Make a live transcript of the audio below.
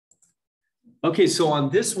Okay, so on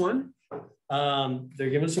this one, they're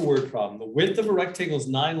giving us a word problem. The width of a rectangle is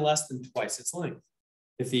 9 less than twice its length.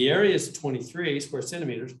 If the area is 23 square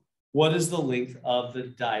centimeters, what is the length of the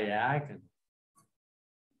diagonal?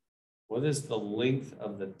 What is the length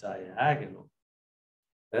of the diagonal?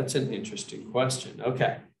 That's an interesting question.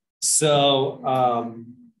 Okay, so,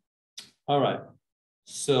 all right.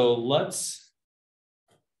 So let's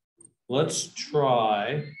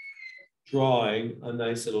try drawing a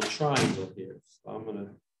nice little triangle here. So I'm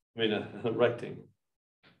gonna, a rectangle.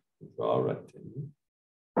 Draw a rectangle.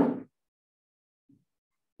 There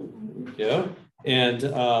we go. And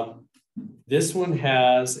this one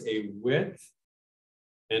has a width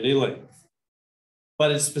and a length.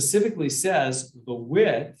 But it specifically says the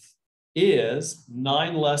width is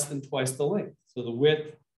 9 less than twice the length. So the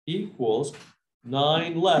width equals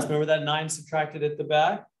 9 less. Remember that 9 subtracted at the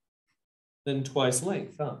back? Then twice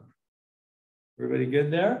length, huh? Everybody good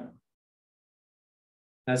there?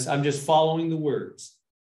 I'm just following the words.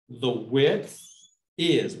 The width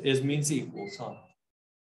is means equals, huh?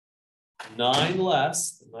 9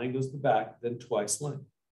 less, the 9 goes to the back, then twice length.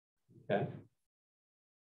 Okay.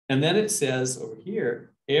 And then it says over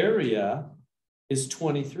here, area is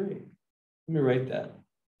 23. Let me write that.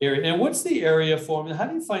 Area. And what's the area formula? How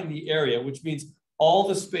do you find the area, which means all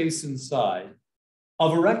the space inside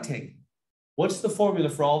of a rectangle? What's the formula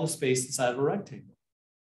for all the space inside of a rectangle?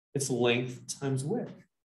 It's length times width.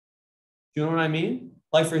 Do you know what I mean?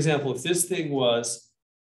 Like, for example, if this thing was,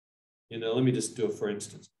 let me just do it for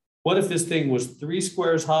instance. What if this thing was 3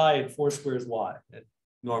 squares high and 4 squares wide?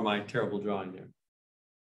 Ignore my terrible drawing there.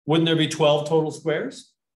 Wouldn't there be 12 total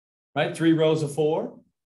squares? Right? 3 rows of 4.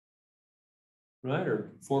 Right?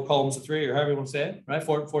 Or 4 columns of 3, or however you want to say it. Right?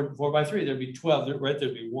 4 by 3. There'd be 12. Right?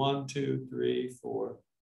 There'd be 1, 2, 3, 4,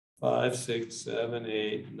 5, 6, 7,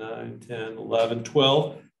 8, 9, 10, 11,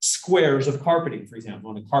 12 squares of carpeting, for example.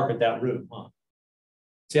 I want to carpet that room, huh?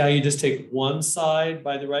 See how you just take one side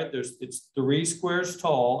by the right? It's 3 squares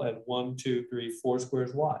tall and 1, 2, 3, 4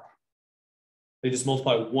 squares wide. They just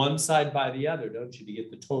multiply one side by the other, don't you, to get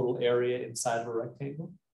the total area inside of a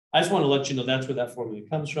rectangle? I just want to let you know that's where that formula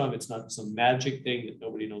comes from. It's not some magic thing that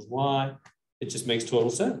nobody knows why. It just makes total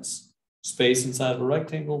sense. Space inside of a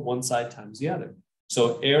rectangle, one side times the other.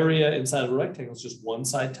 So area inside of a rectangle is just one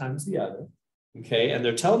side times the other. Okay, and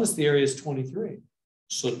they're telling us the area is 23.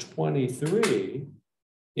 So 23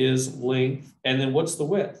 is length, and then what's the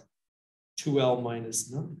width? 2L minus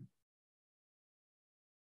 9.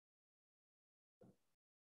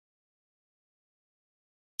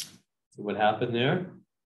 So what happened there?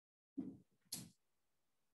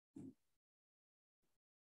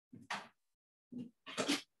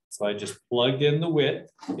 So I just plugged in the width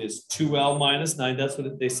is 2L minus 9. That's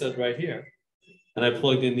what they said right here. And I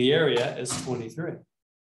plugged in the area as 23.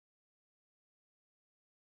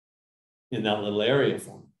 In that little area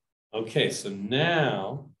form. Okay, so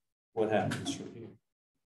now what happens from here?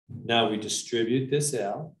 Now we distribute this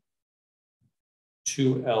L.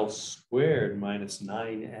 2L squared minus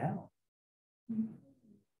 9L.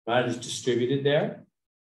 Right, it's distributed there.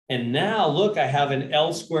 And now look, I have an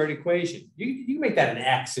L squared equation. You can make that an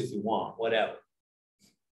X if you want, whatever.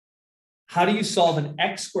 How do you solve an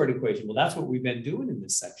X squared equation? Well, that's what we've been doing in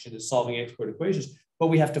this section, is solving X squared equations, but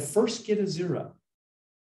we have to first get a 0.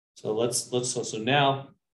 So so now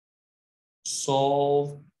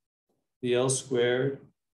solve the L squared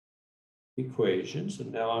equation. So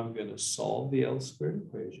now I'm going to solve the L squared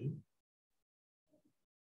equation.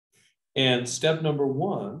 And step number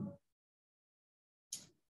 1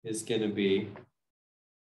 is going to be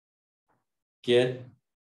get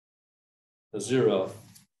a 0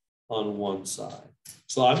 on one side.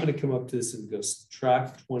 So I'm going to come up to this and go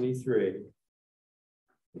subtract 23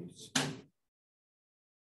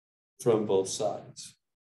 from both sides.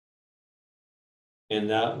 And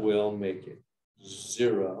that will make it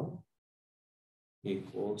 0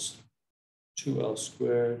 equals 2L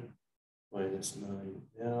squared minus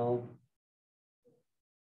 9L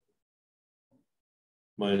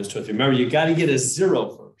minus 23. Remember, you got to get a 0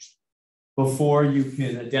 first before you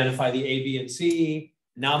can identify the A, B, and C.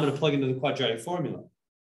 Now I'm going to plug into the quadratic formula.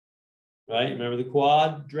 Right? Remember the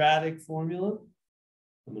quadratic formula?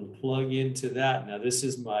 I'm going to plug into that. Now this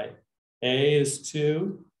is my A is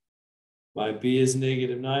 2, my B is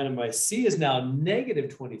negative 9, and my C is now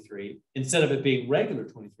negative 23 instead of it being regular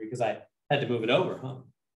 23 because I had to move it over, huh?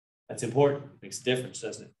 That's important. Makes a difference,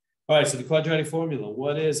 doesn't it? All right, so the quadratic formula,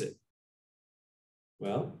 what is it?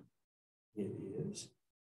 Well, it is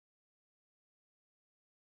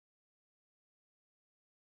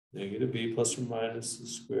negative B plus or minus the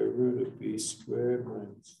square root of B squared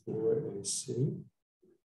minus 4AC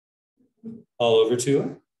all over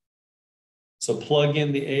 2a. So plug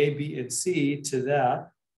in the a, b, and c to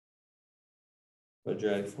that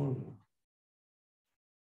quadratic formula.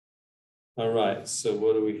 All right, so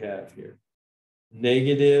what do we have here?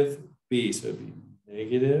 Negative b, so it'd be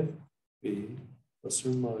negative b plus or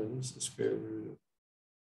minus the square root of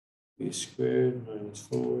b squared minus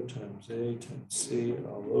 4 times a times c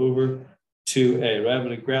all over 2a, right? I'm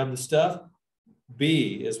going to grab the stuff.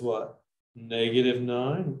 B is what? Negative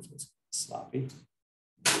 9. Oops, that's sloppy.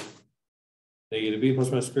 Negative b plus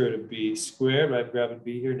minus square root of b squared, right? I'm grabbing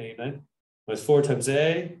b here, negative 9. Minus 4 times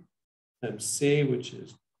a times c, which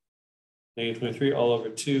is negative 23 all over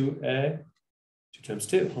 2a. 2 times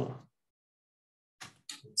 2, huh?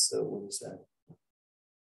 And so what is that?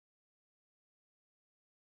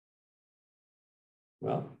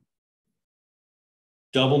 Well,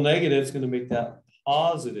 double negative is going to make that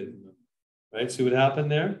positive number, right? See what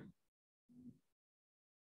happened there?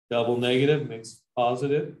 Double negative makes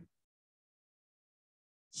positive.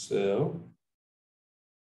 So,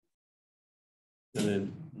 and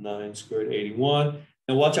then 9 squared, 81.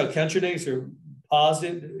 And watch out, count your negatives are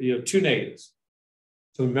positive, you know, 2 negatives.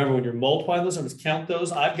 So remember, when you're multiplying those numbers, count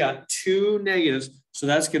those. I've got 2 negatives, so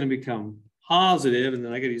that's going to become positive, and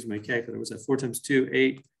then I got to use my calculator. What's that? 4 times 2,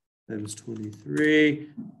 8 times 23,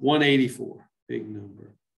 184. Big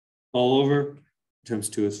number. All over times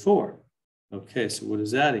 2 is 4. Okay, so what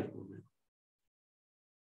does that equal?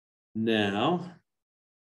 Now,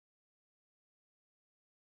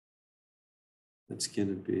 that's going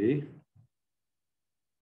to be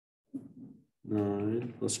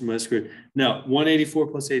 9 plus or minus squared. Now, 184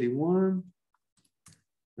 plus 81,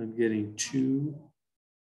 I'm getting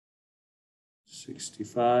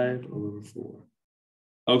 265 all over 4.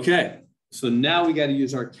 Okay, so now we got to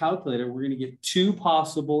use our calculator. We're going to get 2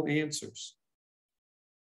 possible answers.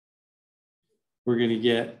 We're going to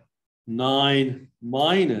get 9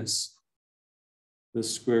 minus the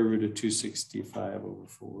square root of 265 over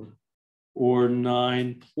 4, or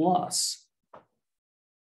 9 plus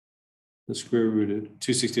the square root of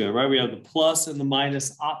 265, right? We have the plus and the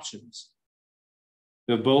minus options.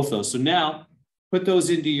 We have both those. So now put those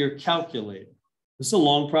into your calculator. This is a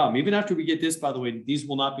long problem. Even after we get this, by the way, these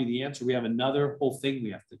will not be the answer. We have another whole thing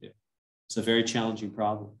we have to do. It's a very challenging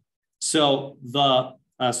problem. So so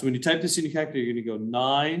when you type this in your calculator, you're going to go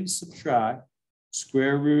 9 subtract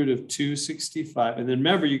square root of 265. And then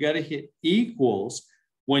remember, you got to hit equals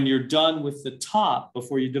when you're done with the top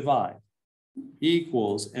before you divide.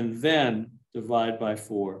 Equals, and then divide by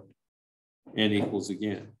 4 and equals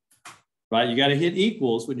again. Right? You got to hit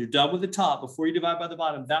equals when you're done with the top before you divide by the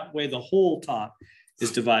bottom. That way the whole top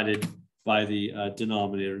is divided by the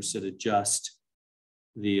denominator instead of just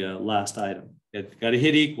the last item. You got to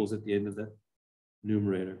hit equals at the end of the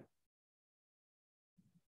numerator.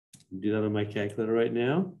 Do that on my calculator right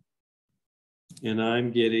now. And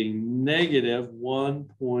I'm getting negative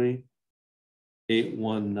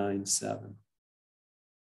 1.8197.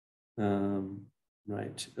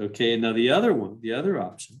 Right. Okay. And now the other one, the other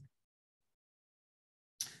option.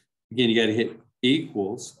 Again, you got to hit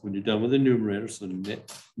equals when you're done with the numerator. So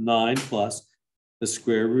 9 plus the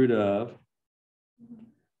square root of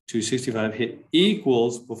 265. Hit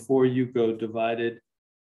equals before you go divided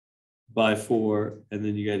by 4. And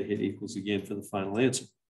then you got to hit equals again for the final answer.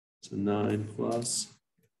 So 9 plus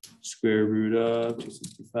square root of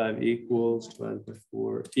 265 equals divided by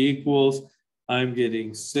 4 equals. I'm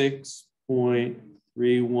getting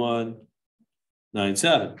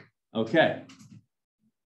 6.3197. Okay.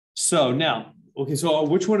 So now, okay, so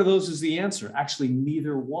which one of those is the answer? Actually,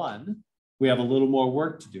 neither one. We have a little more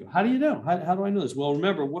work to do. How do you know? How do I know this? Well,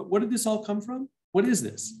 remember, what did this all come from? What is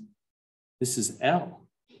this? This is L.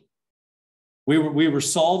 We were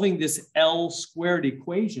solving this L squared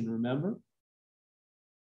equation, remember?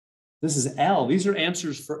 This is L. These are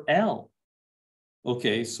answers for L.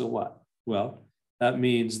 Okay, so what? Well, that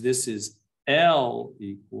means this is L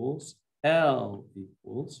equals. And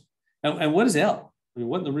what is L? I mean,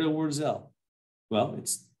 what in the real word is L? Well,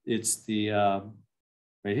 it's the,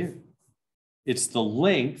 right here. It's the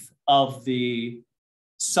length of the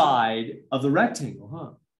side of the rectangle,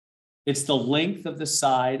 huh? It's the length of the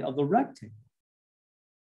side of the rectangle.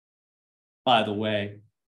 By the way,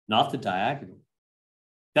 not the diagonal.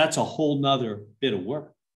 That's a whole nother bit of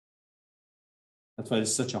work. That's why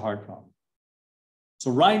it's such a hard problem.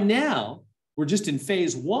 So right now, we're just in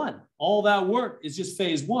phase 1. All that work is just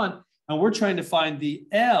phase 1. And we're trying to find the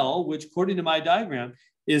L, which according to my diagram,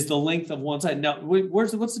 is the length of one side. Now,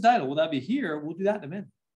 what's the diagonal? Will that be here? We'll do that in a minute.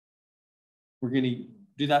 We're going to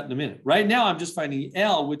do that in a minute. Right now, I'm just finding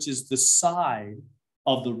L, which is the side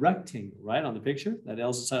of the rectangle, right? On the picture, that L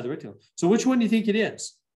is the side of the rectangle. So which one do you think it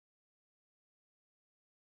is?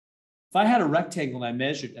 If I had a rectangle and I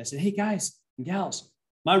measured, I said, hey guys and gals,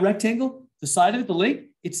 my rectangle, the side of it, the length,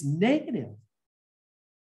 it's negative.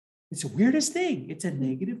 It's the weirdest thing. It's a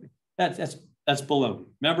negative. That's baloney.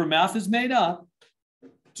 Remember, math is made up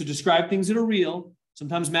to describe things that are real.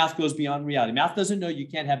 Sometimes math goes beyond reality. Math doesn't know you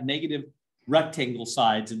can't have negative rectangle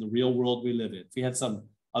sides in the real world we live in. If we had some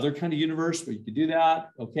other kind of universe where you could do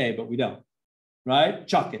that, okay, but we don't, right?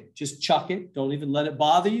 Chuck it. Just chuck it. Don't even let it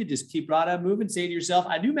bother you. Just keep right on moving. Say to yourself,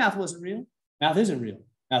 I knew math wasn't real. Math isn't real.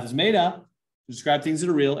 Math is made up to describe things that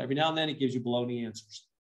are real. Every now and then it gives you baloney answers.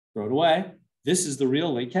 Throw it away. This is the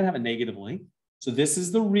real length. Can't have a negative length. So this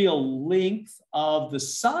is the real length of the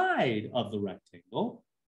side of the rectangle,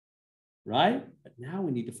 right? But now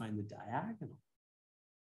we need to find the diagonal.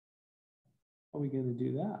 How are we going to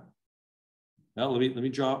do that? Well, let me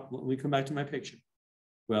come back to my picture.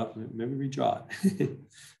 Well, maybe redraw it.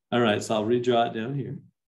 All right, so I'll redraw it down here.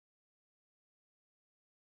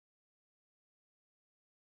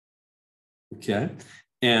 Okay,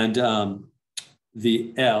 and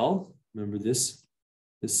the L, remember this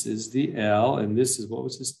is the L, and this is, what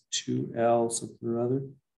was this, 2L something or other?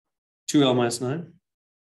 2L minus 9,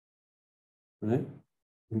 right?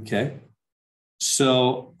 Okay,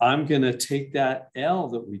 so I'm going to take that L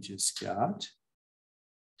that we just got.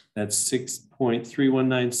 That's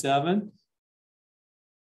 6.3197.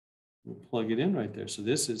 We'll plug it in right there. So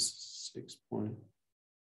this is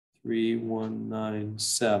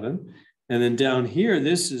 6.3197. And then down here,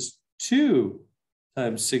 this is 2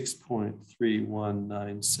 times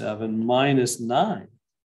 6.3197 minus 9.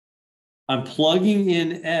 I'm plugging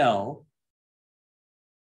in L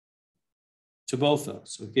to both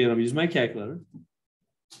those. Okay, I'm using my calculator.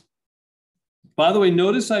 By the way,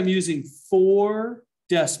 notice I'm using 4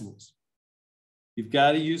 decimals. You've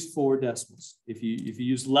got to use 4 decimals. If you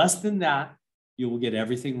use less than that, you will get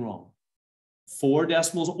everything wrong. 4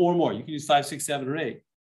 decimals or more. You can use 5, 6, 7, or 8.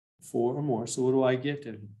 4 or more. So what do I get?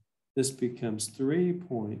 This becomes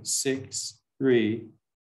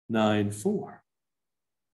 3.6394.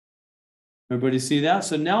 Everybody see that?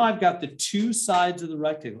 So now I've got the 2 sides of the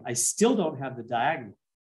rectangle. I still don't have the diagonal.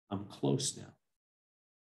 I'm close now.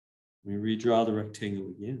 Let me redraw the rectangle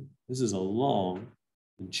again. This is a long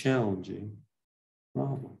and challenging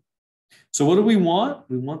problem. So what do we want?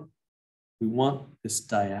 We want this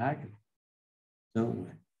diagonal, don't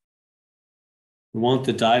we? We want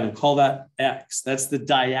the diagonal. Call that X. That's the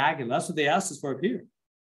diagonal. That's what they asked us for up here.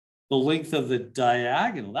 The length of the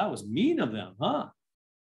diagonal. That was mean of them, huh?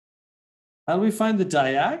 How do we find the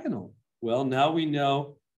diagonal? Well, now we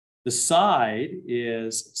know the side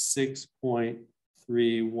is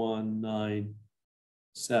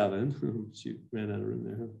 6.3197. Shoot, ran out of room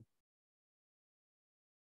there, huh?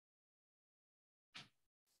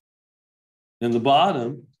 And the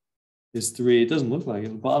bottom is 3. It doesn't look like it.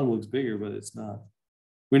 The bottom looks bigger, but it's not.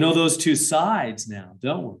 We know those 2 sides now,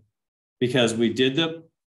 don't we? Because we did the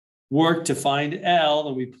work to find L,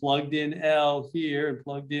 and we plugged in L here and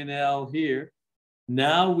plugged in L here.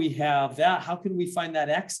 Now we have that. How can we find that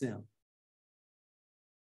X now?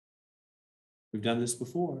 We've done this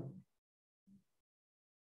before.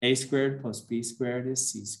 A squared plus B squared is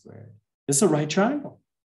C squared. It's a right triangle.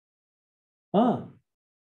 Huh?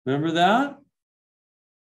 Remember that?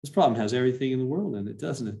 This problem has everything in the world in it,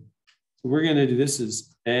 doesn't it? So we're going to do this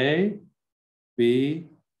is A, B,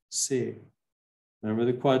 C. Remember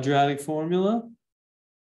the quadratic formula?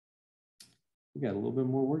 We got a little bit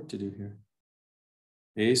more work to do here.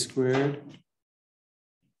 A squared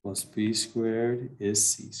plus B squared is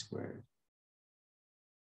C squared.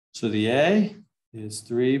 So the A is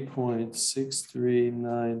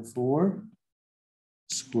 3.6394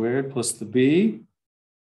 squared plus the B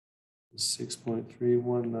is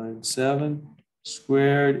 6.3197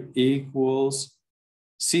 squared equals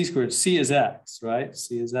C squared. C is X, right?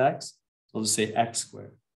 C is X. I'll just say X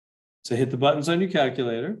squared. So hit the buttons on your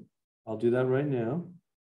calculator. I'll do that right now.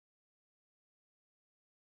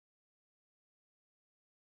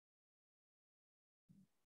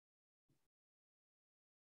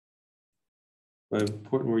 But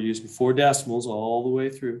important, we're using 4 decimals all the way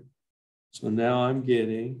through. So now I'm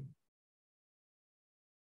getting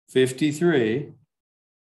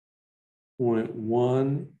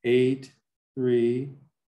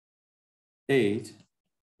 53.1838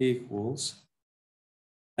 equals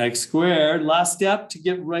X squared. Last step to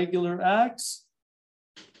get regular X.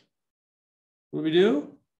 What do we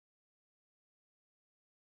do?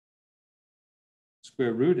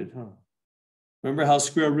 Square rooted, huh? Remember how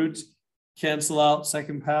square roots cancel out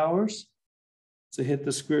second powers? So hit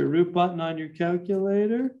the square root button on your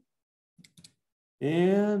calculator.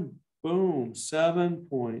 And boom,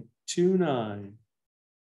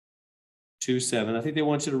 7.2927. I think they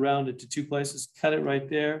want you to round it to 2 places. Cut it right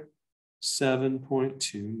there.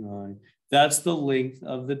 7.29. That's the length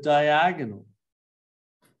of the diagonal.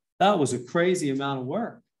 That was a crazy amount of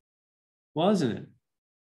work, wasn't it?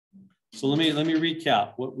 So let me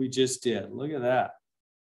recap what we just did. Look at that.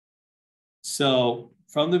 So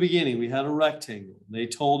from the beginning, we had a rectangle. They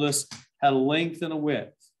told us had a length and a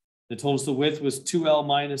width. They told us the width was 2L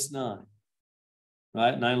minus 9,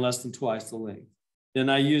 right? 9 less than twice the length. Then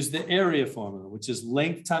I used the area formula, which is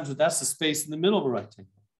length times width. That's the space in the middle of a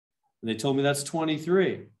rectangle. And they told me that's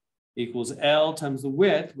 23 equals L times the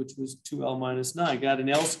width, which was 2L minus 9. Got an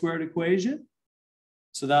L squared equation.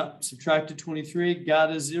 So that subtracted 23,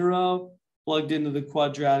 got a 0, plugged into the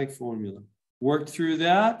quadratic formula. Worked through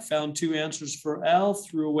that, found 2 answers for L,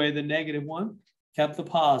 threw away the negative one, kept the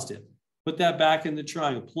positive. Put that back in the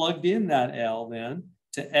triangle, plugged in that L then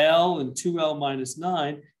to L and 2L minus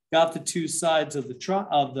 9, got the 2 sides of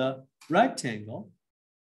the rectangle,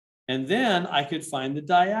 and then I could find the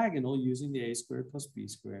diagonal using the a squared plus b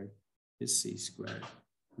squared is c squared.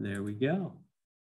 There we go.